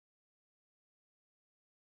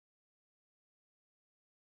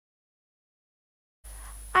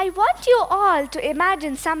I want you all to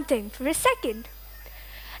imagine something for a second.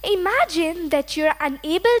 Imagine that you're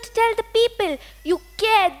unable to tell the people you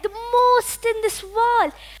care the most in this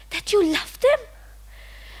world that you love them.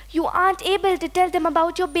 You aren't able to tell them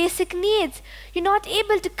about your basic needs. You're not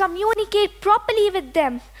able to communicate properly with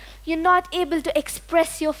them. You're not able to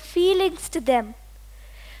express your feelings to them.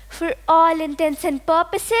 For all intents and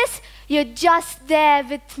purposes, you're just there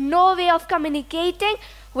with no way of communicating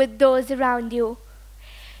with those around you.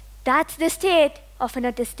 That's the state of an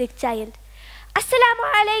autistic child. Assalamu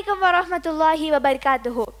alaikum wa rahmatullahi wa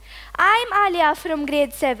barakatuhu. I'm Aaliya from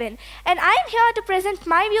grade 7 and I'm here to present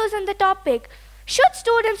my views on the topic, should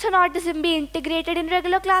students on autism be integrated in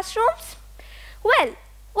regular classrooms? Well,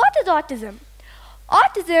 what is autism?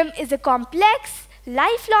 Autism is a complex,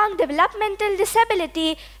 lifelong developmental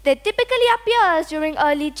disability that typically appears during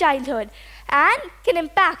early childhood and can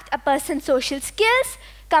impact a person's social skills,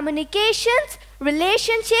 communications,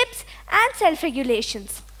 relationships, and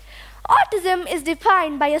self-regulations. Autism is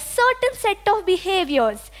defined by a certain set of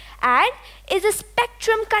behaviors and is a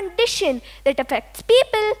spectrum condition that affects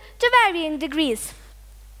people to varying degrees.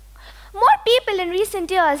 More people in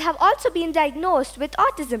recent years have also been diagnosed with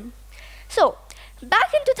autism. So,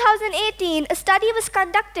 back in 2018, a study was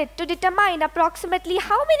conducted to determine approximately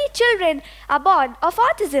how many children are born of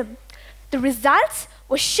autism. The results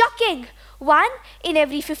were shocking. 1 in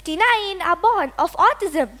every 59 are born of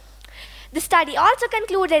autism. The study also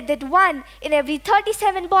concluded that 1 in every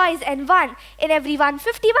 37 boys and 1 in every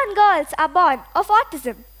 151 girls are born of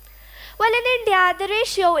autism. Well, in India, the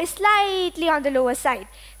ratio is slightly on the lower side.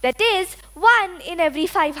 That is, 1 in every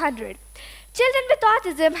 500. Children with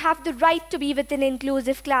autism have the right to be within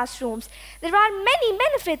inclusive classrooms. There are many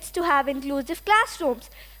benefits to have inclusive classrooms.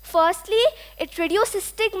 Firstly, it reduces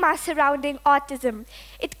stigma surrounding autism.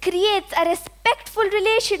 It creates a respectful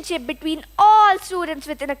relationship between all students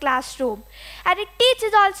within a classroom. And it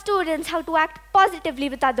teaches all students how to act positively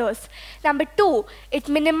with others. Number 2, it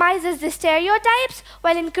minimizes the stereotypes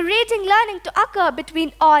while encouraging learning to occur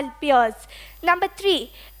between all peers. Number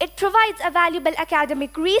 3, it provides a valuable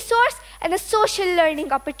academic resource and a social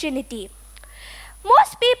learning opportunity.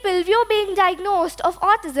 Most people view being diagnosed of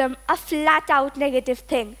autism a flat-out negative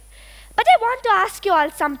thing. But I want to ask you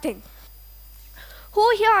all something. Who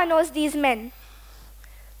here knows these men?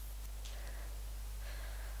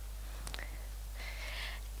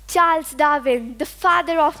 Charles Darwin, the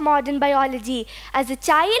father of modern biology. As a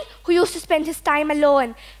child who used to spend his time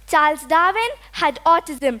alone, Charles Darwin had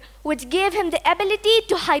autism, which gave him the ability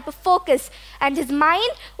to hyperfocus, and his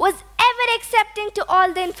mind was ever accepting to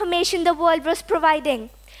all the information the world was providing.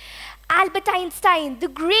 Albert Einstein, the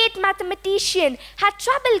great mathematician, had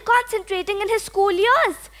trouble concentrating in his school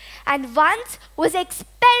years and once was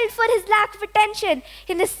expelled for his lack of attention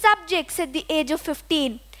in his subjects at the age of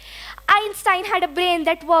 15. Einstein had a brain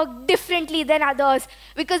that worked differently than others.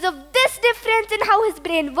 Because of this difference in how his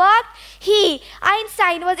brain worked,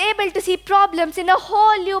 Einstein, was able to see problems in a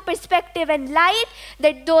whole new perspective and light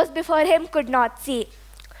that those before him could not see.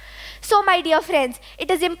 So, my dear friends, it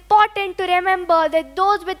is important to remember that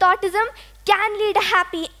those with autism can lead a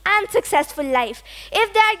happy and successful life.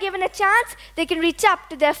 If they are given a chance, they can reach up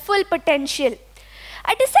to their full potential.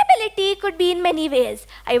 A disability could be in many ways.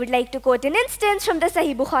 I would like to quote an instance from the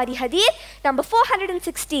Sahih Bukhari Hadith, number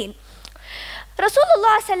 416.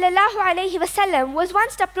 Rasulullah sallallahu alayhi wasallam was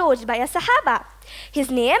once approached by a Sahaba. His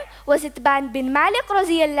name was Itban bin Malik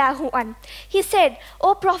raziyallahu an. He said,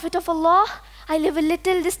 "O Prophet of Allah, I live a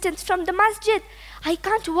little distance from the masjid. I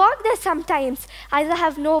can't walk there sometimes, as I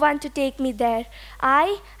have no one to take me there.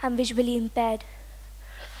 I am visually impaired.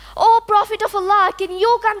 O Prophet of Allah, can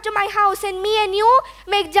you come to my house and me and you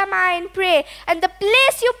make jama'ah and pray, and the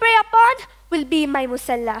place you pray upon will be my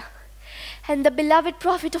musalla." And the beloved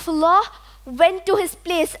Prophet of Allah went to his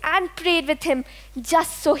place and prayed with him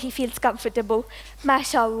just so he feels comfortable.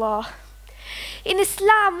 MashaAllah. In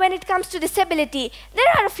Islam, when it comes to disability,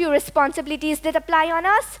 there are a few responsibilities that apply on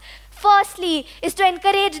us. Firstly, is to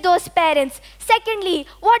encourage those parents. Secondly,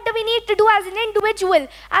 what do we need to do as an individual?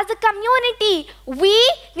 As a community, we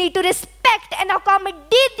need to respect and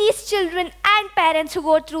accommodate these children and parents who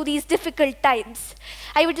go through these difficult times.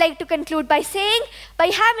 I would like to conclude by saying, by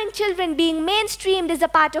having children being mainstreamed as a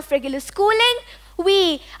part of regular schooling,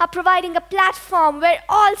 we are providing a platform where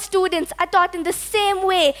all students are taught in the same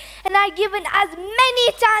way and are given as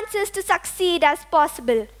many chances to succeed as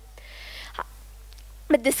possible.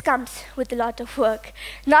 But this comes with a lot of work,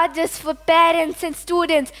 not just for parents and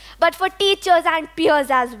students, but for teachers and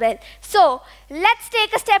peers as well. So, let's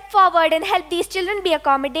take a step forward and help these children be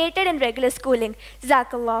accommodated in regular schooling.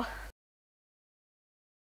 Jazakallah.